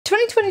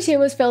2022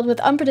 was filled with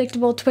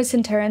unpredictable twists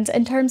and turns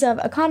in terms of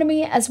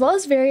economy as well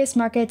as various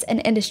markets and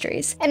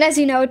industries. And as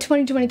you know,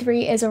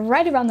 2023 is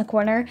right around the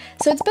corner,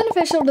 so it's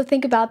beneficial to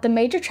think about the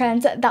major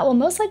trends that will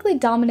most likely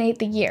dominate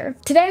the year.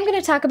 Today I'm going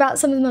to talk about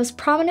some of the most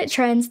prominent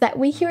trends that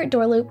we here at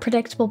DoorLoop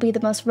predict will be the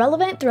most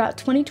relevant throughout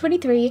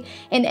 2023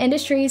 in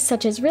industries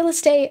such as real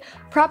estate,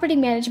 property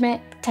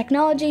management,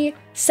 technology,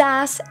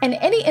 SaaS, and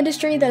any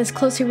industry that is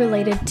closely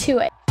related to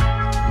it.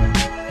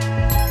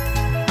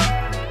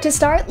 To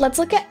start, let's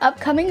look at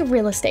upcoming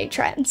real estate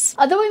trends.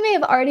 Although we may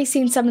have already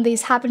seen some of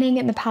these happening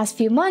in the past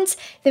few months,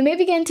 they may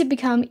begin to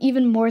become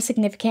even more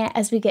significant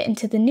as we get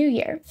into the new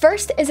year.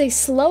 First is a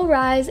slow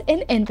rise in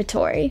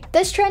inventory.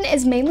 This trend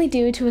is mainly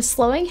due to a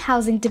slowing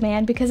housing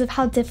demand because of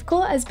how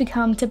difficult it has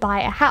become to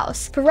buy a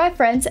house. For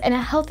reference, in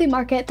a healthy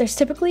market, there's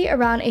typically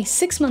around a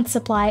 6-month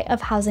supply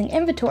of housing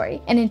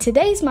inventory. And in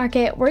today's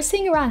market, we're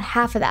seeing around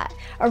half of that,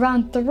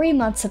 around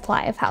 3-month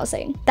supply of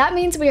housing. That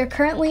means we are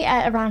currently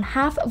at around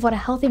half of what a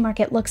healthy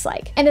market looks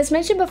like. And as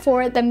mentioned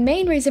before, the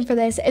main reason for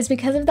this is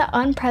because of the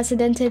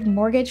unprecedented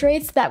mortgage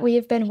rates that we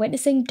have been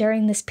witnessing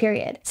during this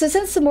period. So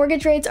since the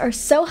mortgage rates are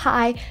so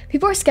high,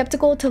 people are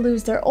skeptical to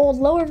lose their old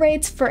lower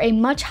rates for a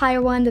much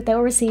higher one that they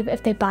will receive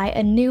if they buy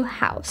a new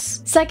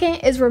house. Second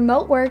is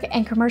remote work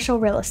and commercial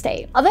real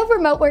estate. Although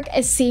remote work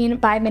is seen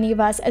by many of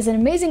us as an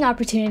amazing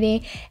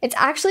opportunity, it's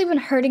actually been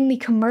hurting the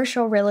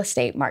commercial real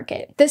estate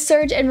market. This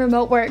surge in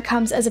remote work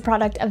comes as a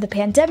product of the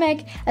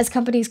pandemic, as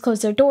companies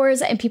closed their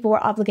doors and people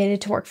were obligated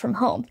to work from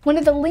home. One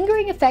of the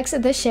lingering effects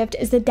of this shift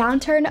is the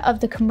downturn of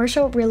the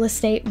commercial real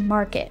estate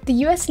market. The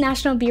U.S.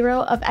 National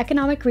Bureau of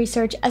Economic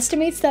Research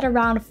estimates that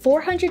around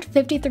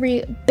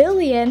 $453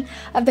 billion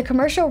of the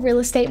commercial real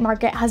estate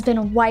market has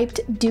been wiped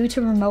due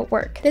to remote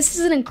work. This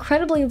is an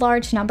incredibly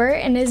large number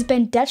and has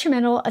been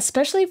detrimental,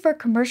 especially for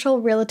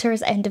commercial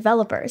realtors and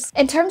developers.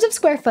 In terms of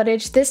square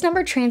footage, this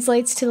number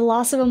translates to the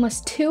loss of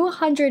almost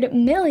 200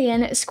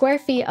 million square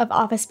feet of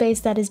office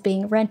space that is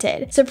being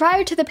rented. So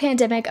prior to the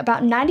pandemic,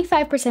 about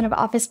 95% of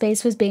office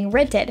space was being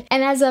rented,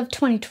 and as of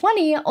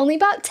 2020, only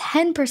about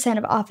 10%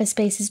 of office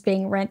space is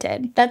being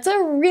rented. That's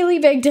a really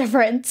big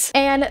difference.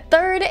 And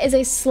third is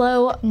a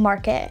slow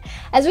market.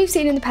 As we've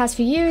seen in the past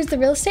few years, the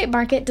real estate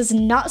market does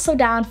not slow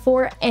down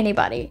for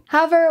anybody.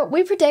 However,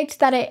 we predict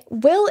that it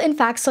will in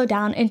fact slow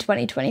down in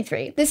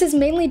 2023. This is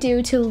mainly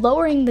due to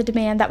lowering the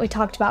demand that we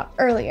talked about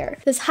earlier.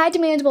 This high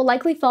demand will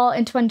likely fall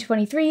in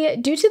 2023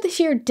 due to the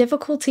sheer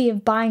difficulty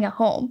of buying a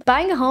home.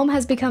 Buying a home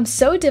has become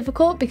so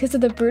difficult because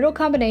of the brutal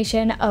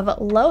combination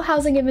of low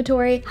housing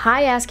inventory,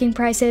 high asking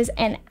prices,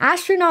 and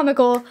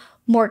astronomical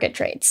mortgage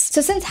rates. So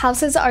since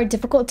houses are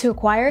difficult to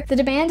acquire, the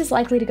demand is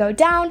likely to go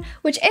down,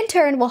 which in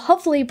turn will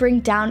hopefully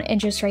bring down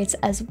interest rates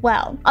as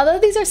well. Although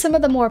these are some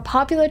of the more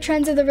popular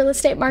trends of the real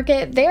estate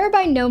market, they are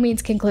by no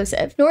means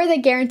conclusive, nor are they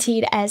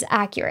guaranteed as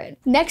accurate.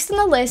 Next on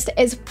the list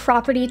is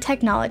property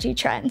technology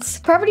trends.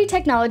 Property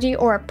technology,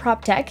 or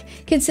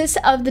PropTech, consists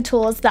of the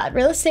tools that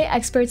real estate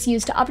experts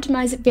use to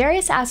optimize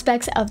various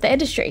aspects of the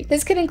industry.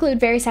 This could include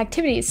various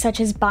activities such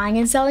as buying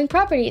and selling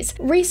properties,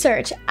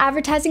 research,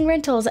 advertising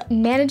rentals,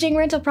 managing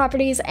rental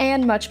properties,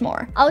 and much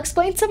more. I'll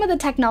explain some of the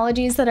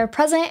technologies that are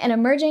present and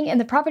emerging in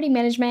the property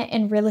management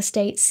and real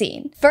estate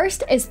scene.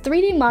 First is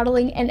 3D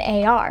modeling and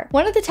AR.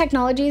 One of the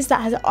technologies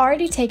that has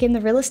already taken the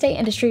real estate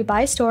industry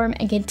by storm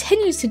and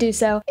continues to do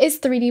so is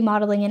 3D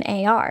modeling and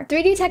AR.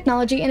 3D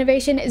technology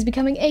innovation is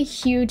becoming a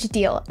huge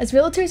deal, as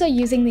realtors are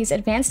using these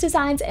advanced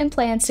designs and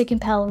plans to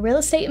compel real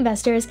estate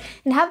investors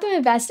and have them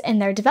invest in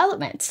their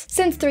developments.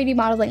 Since 3D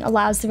modeling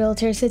allows the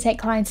realtors to take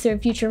clients through a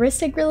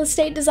futuristic real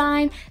estate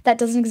design that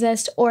doesn't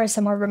exist or is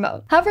somewhere remote.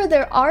 However,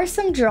 there are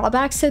some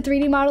drawbacks to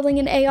 3D modeling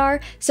and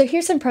AR, so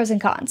here's some pros and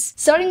cons.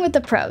 Starting with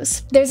the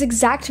pros, there's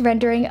exact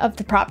rendering of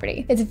the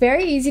property. It's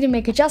very easy to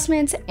make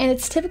adjustments, and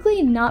it's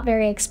typically not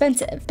very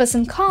expensive. But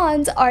some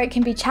cons are it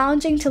can be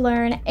challenging to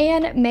learn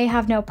and may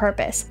have no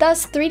purpose.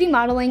 Thus, 3D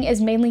modeling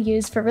is mainly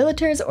used for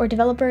realtors or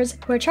developers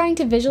who are trying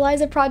to visualize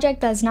a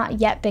project that has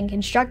not yet been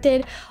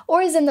constructed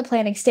or is in the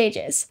planning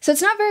stages. So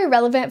it's not very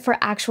relevant for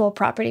actual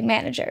property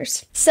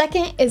managers.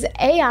 Second is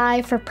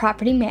AI for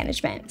property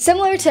management.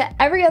 Similar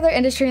to every other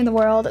industry in the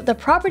world, the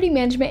property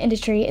management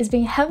industry is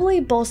being heavily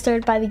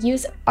bolstered by the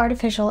use of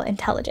artificial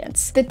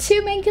intelligence. The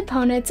two main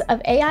components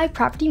of AI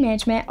property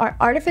management are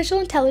artificial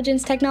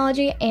intelligence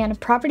technology and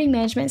property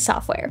management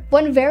software.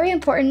 One very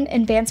important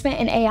advancement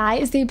in AI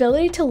is the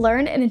ability to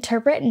learn and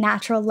interpret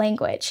natural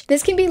language.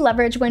 This can be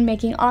leveraged when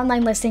making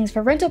online listings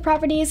for rental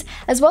properties,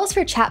 as well as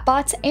for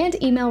chatbots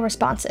and email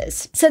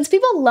responses. Since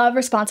people love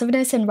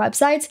responsiveness in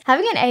websites,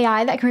 having an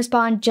AI that can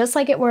respond just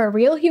like it were a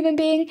real human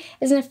being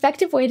is an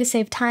effective way to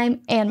save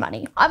time and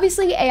money.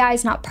 Obviously, AI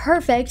is not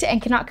perfect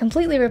and cannot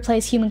completely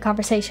replace human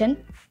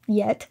conversation.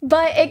 yet,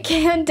 but it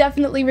can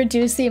definitely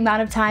reduce the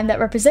amount of time that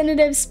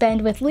representatives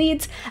spend with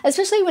leads,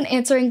 especially when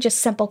answering just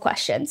simple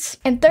questions.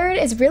 And third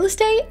is real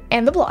estate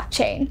and the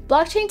blockchain.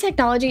 Blockchain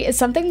technology is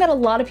something that a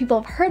lot of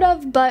people have heard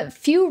of, but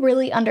few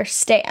really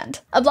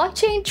understand. A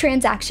blockchain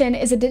transaction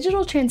is a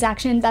digital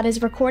transaction that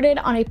is recorded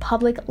on a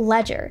public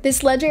ledger.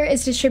 This ledger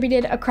is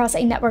distributed across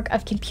a network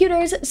of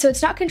computers, so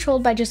it's not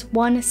controlled by just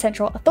one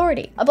central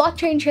authority. A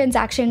blockchain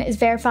transaction is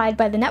verified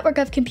by the network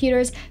of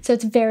computers, so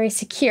it's very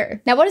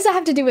secure. Now, what does that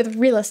have to do with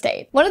real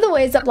estate? One of the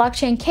ways that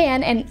blockchain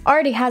can, and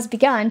already has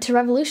begun, to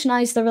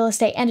revolutionize the real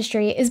estate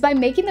industry is by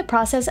making the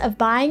process of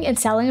buying and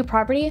selling a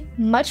property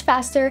much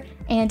faster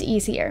and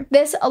easier.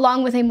 This,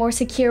 along with a more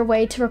secure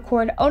way to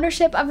record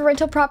ownership of a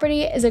rental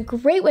property, is a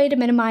great way to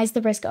minimize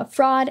the risk of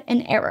fraud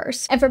and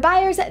errors. And for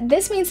buyers,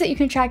 this means that you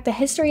can track the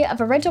history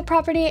of a rental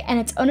property and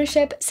its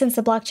ownership, since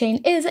the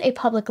blockchain is a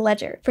public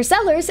ledger. For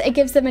sellers, it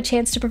gives them a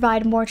chance to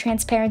provide more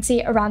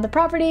transparency around the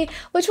property,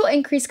 which will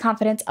increase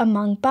confidence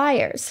among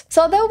buyers.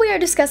 So although we are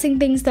discussing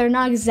things that are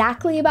not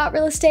exactly about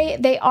real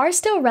estate, they are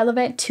still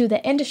relevant to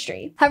the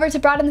industry. However, to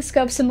broaden the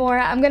scope some more,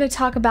 I'm going to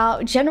talk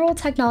about general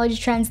technology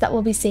trends that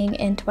we'll be seeing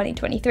in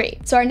 2023.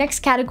 So our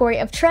next category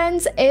of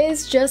trends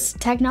is just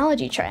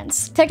technology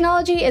trends.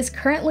 Technology is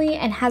currently,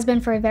 and has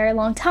been for a very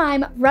long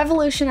time,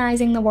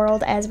 revolutionizing the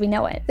world as we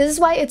know it. This is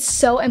why it's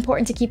so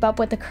important to keep up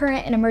with the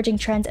current and emerging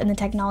trends in the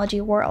technology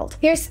world.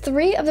 Here's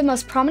 3 of the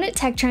most prominent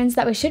tech trends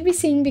that we should be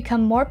seeing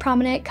become more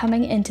prominent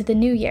coming into the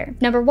new year.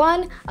 Number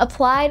 1,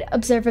 applied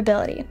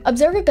observability.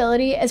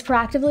 Observability is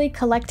proactively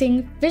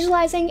collecting,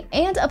 visualizing,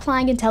 and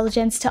applying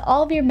intelligence to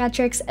all of your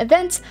metrics,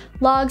 events,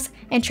 logs,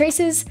 and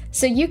traces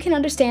so you can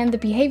understand the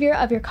behavior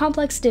of your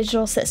complex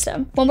digital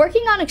system. When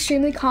working on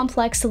extremely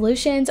complex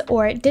solutions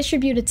or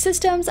distributed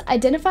systems,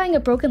 identifying a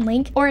broken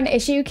link or an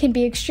issue can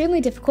be extremely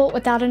difficult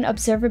without an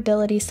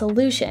observability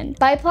solution.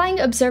 By applying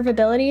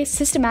observability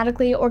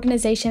systematically,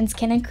 organizations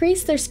can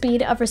increase their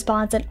speed of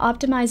response and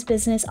optimize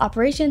business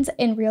operations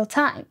in real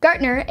time.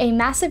 Gartner, a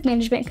massive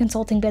management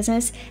consulting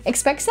business,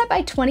 expects that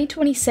by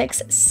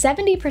 2026,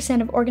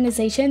 70% of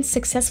organizations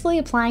successfully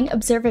applying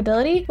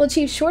observability will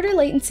achieve shorter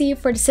latency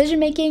for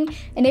decision-making,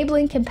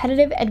 enabling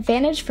competitive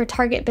advantage for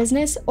target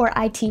business or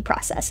IT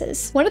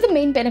processes. One of the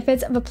main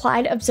benefits of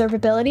applied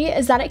observability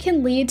is that it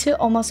can lead to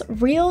almost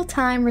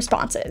real-time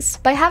responses.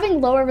 By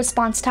having lower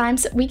response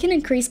times, we can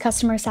increase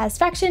customer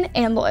satisfaction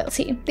and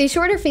loyalty. These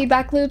shorter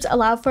feedback loops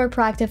allow for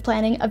proactive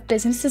planning of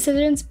business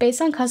decisions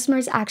based on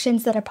customers'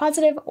 actions that are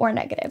positive or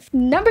negative.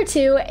 Number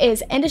 2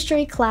 is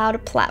industry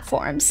cloud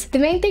platforms. The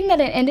main thing that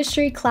an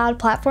industry cloud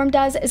platform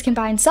does is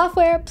combine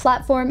software,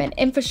 platform, and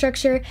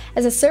infrastructure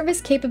as a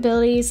service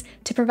capabilities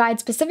to provide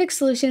specific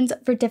solutions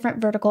for different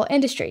vertical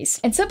industries.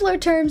 In simpler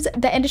terms,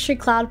 the industry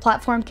cloud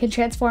platform can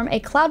transform a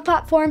cloud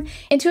platform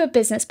into a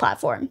business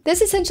platform.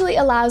 This essentially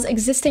allows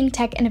existing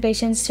tech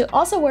innovations to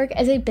also work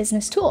as a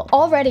business tool.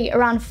 Already,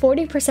 around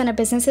 40% of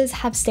businesses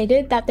have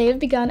stated that they have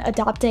begun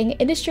adopting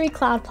industry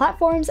cloud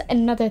platforms, and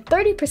another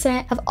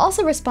 30% have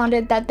also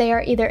responded that they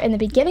are either in the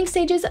beginning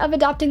stages of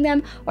adopting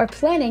them or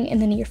planning in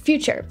the near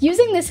future.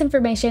 Using this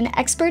information,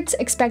 experts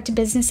expect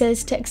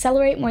businesses to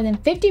accelerate more than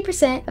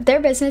 50% of their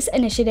business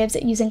initiatives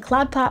using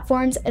cloud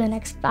platforms in the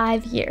next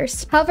 5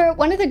 years. However,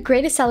 one of the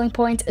greatest selling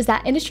points is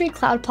that industry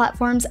cloud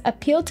platforms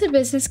appeal to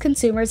business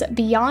consumers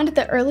beyond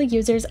the early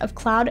users of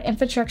cloud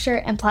infrastructure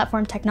and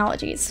platform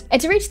technologies.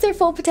 And to reach their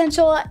full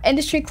potential,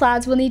 industry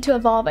clouds will need to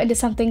evolve into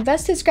something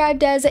best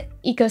described as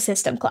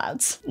ecosystem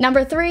clouds.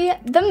 Number 3,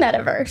 the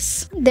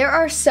Metaverse. There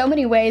are so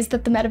many ways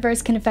that the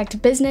Metaverse can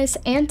affect business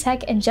and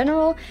tech in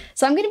general,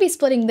 so I'm going to be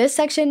splitting this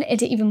section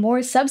into even more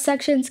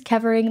subsections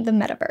covering the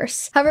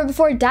Metaverse. However,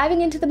 before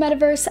diving into the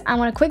Metaverse, I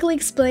want to quickly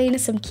explain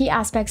some key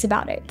aspects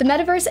about it. The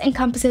Metaverse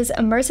encompasses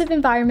immersive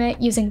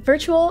environment using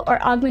virtual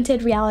or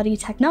augmented reality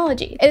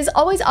technology. It is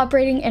always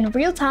operating in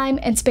real time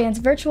and spans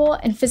virtual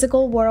and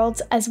physical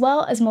worlds as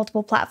well as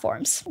multiple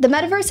platforms. The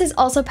Metaverse is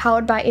also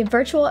powered by a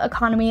virtual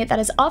economy that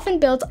is often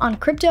built on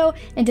crypto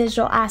and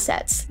digital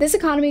assets. This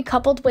economy,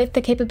 coupled with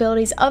the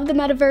capabilities of the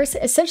Metaverse,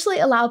 essentially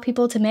allow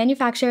people to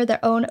manufacture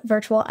their own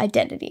virtual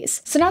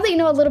identities. So now that you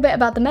know a little bit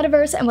about the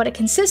Metaverse and what it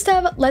consists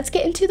of, let's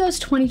get into those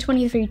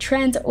 2023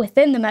 trends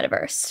within the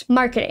Metaverse.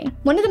 Marketing.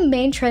 One of the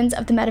main trends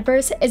of the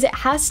Metaverse is it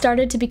has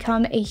started to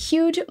become a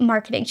huge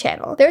marketing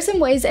channel. There are some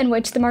ways in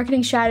which the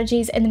marketing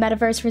strategies in the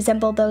Metaverse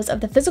resemble those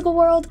of the physical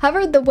world.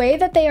 However, the way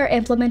that they are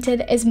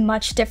implemented is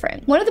much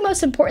different. One of the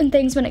most important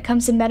things when it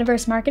comes to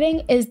Metaverse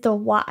marketing is the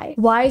why.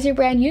 Why is your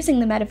brand using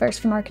the Metaverse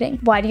for marketing?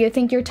 Why do you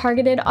think your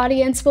targeted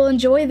audience will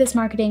enjoy this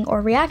marketing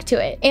or react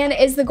to it? And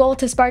is the goal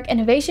to spark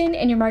innovation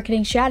in your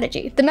marketing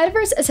strategy? The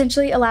Metaverse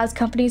essentially allows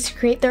companies to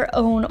create their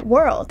own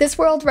world. This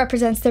world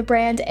represents their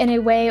brand in a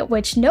way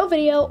which no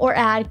video or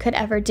ad could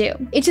ever do.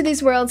 Each Each of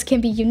these worlds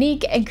can be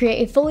unique and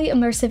create a fully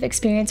immersive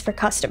experience for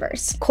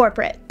customers.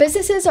 Corporate.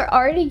 Businesses are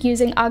already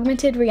using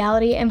augmented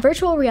reality and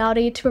virtual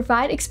reality to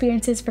provide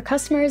experiences for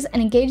customers and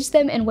engage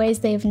them in ways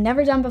they have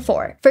never done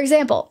before. For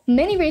example,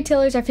 many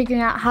retailers are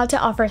figuring out how to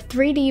offer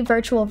 3D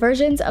virtual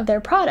versions of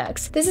their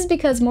products. This is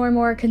because more and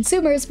more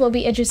consumers will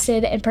be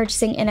interested in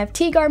purchasing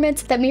NFT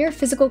garments that mirror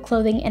physical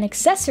clothing and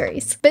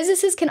accessories.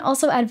 Businesses can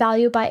also add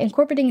value by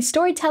incorporating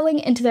storytelling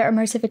into their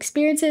immersive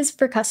experiences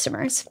for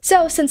customers.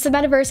 So, since the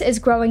metaverse is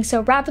growing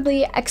so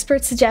rapidly,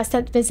 experts suggest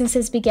that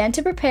businesses begin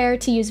to prepare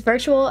to use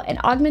virtual and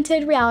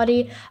augmented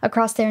reality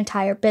across their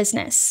entire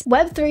business.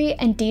 Web3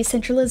 and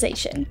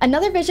decentralization.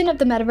 Another vision of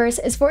the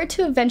metaverse is for it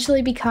to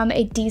eventually become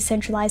a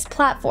decentralized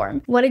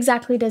platform. What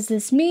exactly does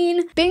this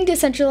mean? Being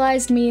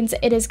decentralized means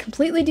it is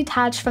completely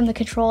detached from the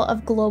control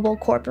of global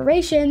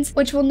corporations,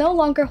 which will no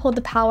longer hold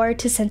the power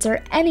to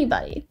censor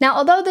anybody. Now,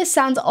 although this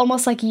sounds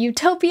almost like a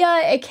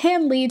utopia, it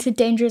can lead to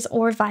dangerous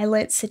or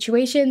violent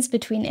situations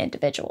between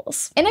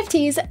individuals.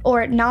 NFTs,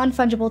 or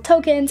non-fungible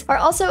tokens, are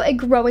also a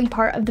growing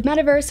part of the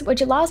metaverse,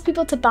 which allows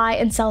people to buy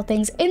and sell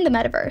things in the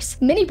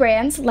metaverse. Many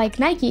brands, like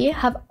Nike,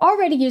 have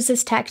already used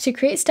this tech to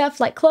create stuff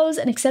like clothes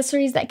and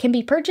accessories that can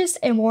be purchased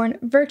and worn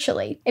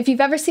virtually. If you've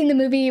ever seen the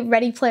movie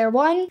Ready Player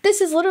One, this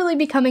is literally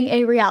becoming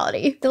a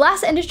reality. The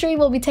last industry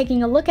we'll be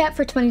taking a look at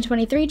for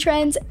 2023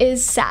 trends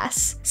is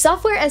SaaS.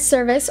 Software as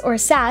Service, or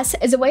SaaS,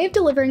 is a way of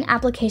delivering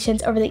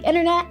applications over the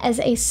internet as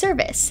a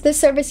service. This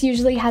service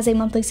usually has a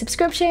monthly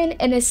subscription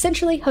and is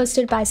centrally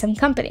hosted by some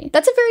company.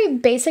 That's a very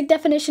basic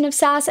definition of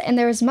SaaS, and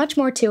there is much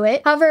more to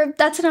it. However,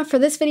 that's enough for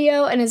this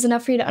video and is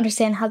enough for you to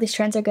understand how these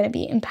trends are going to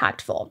be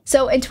impactful.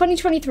 So in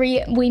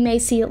 2023, we may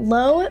see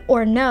low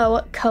or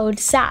no code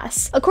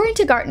SaaS. According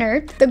to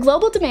Gartner, the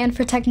global demand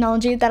for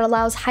technology that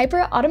allows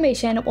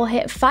hyper-automation will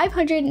hit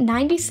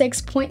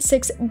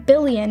 $596.6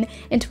 billion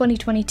in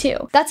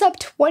 2022. That's up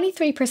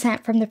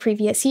 23% from the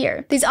previous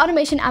year. These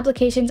automation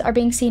applications are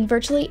being seen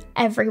virtually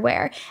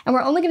everywhere, and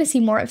we're only going to see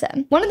more of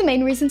them. One of the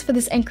main reasons for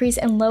this increase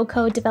in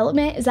low-code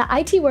development is that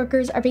IT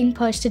workers are being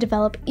pushed to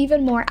develop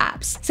even more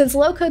apps. Since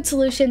low-code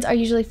solutions are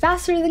usually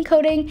faster than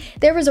coding,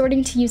 they're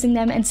resorting to using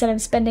them instead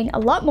of spending a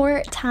lot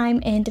more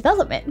time in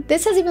development.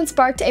 This has even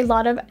sparked a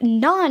lot of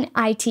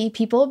non-IT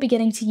people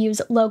beginning to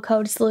use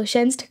low-code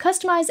solutions to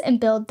customize and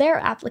build their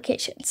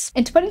applications.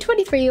 In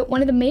 2023,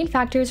 one of the main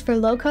factors for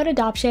low-code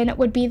adoption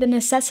would be the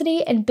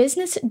necessity in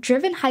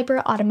business-driven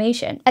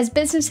hyper-automation. As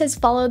businesses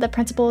follow the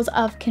principles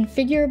of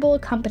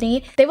configurable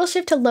company, they will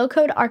shift to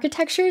low-code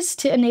architectures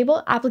to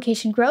enable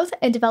application growth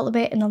and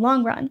development in the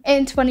long run.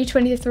 In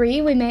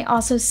 2023, we may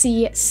also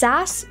see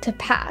SaaS to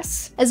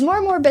PaaS. As more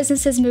and more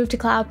businesses move to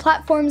cloud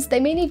platforms, they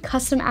may need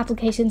custom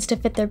applications to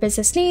fit their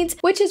business needs,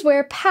 which is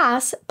where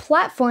PaaS,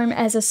 Platform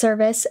as a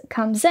Service,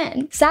 comes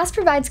in. SaaS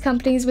provides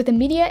companies with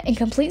immediate and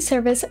complete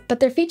service, but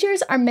their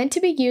features are meant to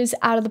be used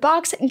out of the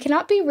box and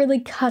cannot be really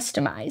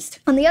customized.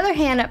 On the other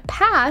hand,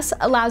 PaaS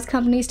allows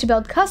companies to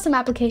build custom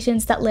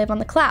applications that live on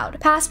the cloud.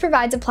 PaaS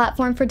provides a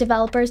platform for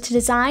developers to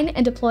design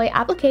and deploy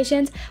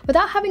applications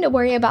without having to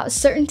worry about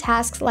certain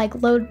tasks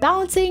like load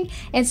balancing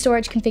and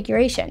storage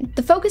configuration.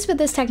 The focus with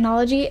this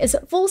technology is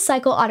full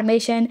cycle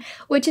automation,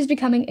 which is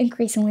becoming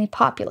increasingly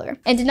popular.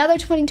 And another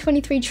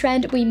 2023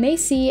 trend we may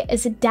see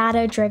is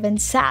data-driven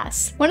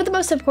SaaS. One of the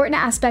most important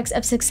aspects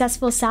of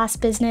successful SaaS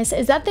business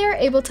is that they are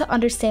able to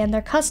understand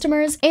their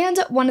customers, and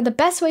one of the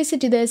best ways to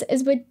do this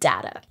is with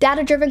data.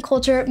 Data-driven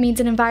culture means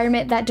an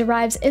environment that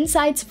derives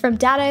insights from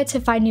data to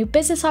find new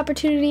business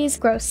opportunities,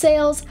 grow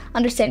sales,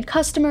 understand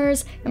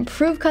customers,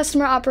 improve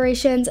customer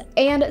operations,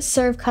 and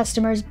serve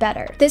customers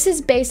better. This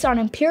is based on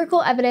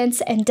empirical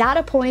evidence and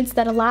data points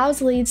that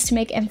allows leads to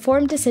make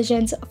informed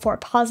decisions for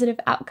positive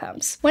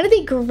outcomes. One of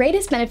the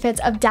greatest benefits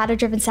of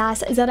data-driven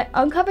SaaS is that it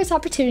uncovers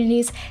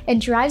opportunities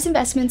and drives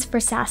investments for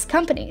SaaS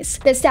companies.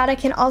 This data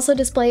can also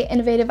display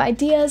innovative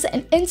ideas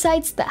and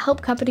insights that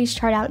help companies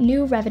chart out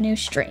new revenue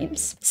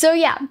streams. So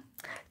yeah,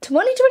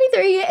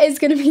 2023 is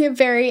going to be a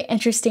very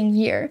interesting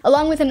year.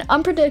 Along with an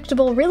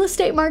unpredictable real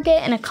estate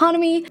market and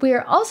economy, we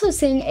are also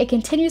seeing a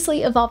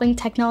continuously evolving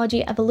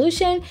technology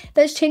evolution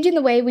that is changing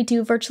the way we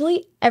do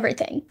virtually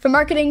everything. From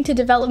marketing to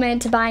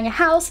development to buying a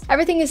house,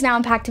 everything is now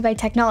impacted by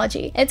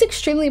technology. It's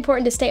extremely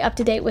important to stay up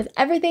to date with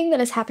everything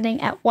that is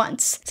happening at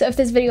once. So if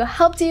this video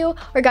helped you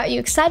or got you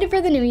excited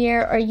for the new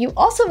year, or you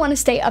also want to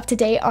stay up to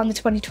date on the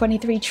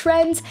 2023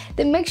 trends,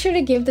 then make sure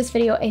to give this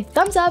video a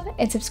thumbs up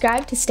and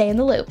subscribe to stay in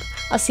the loop.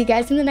 I'll see you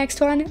guys in the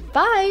next one.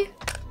 Bye!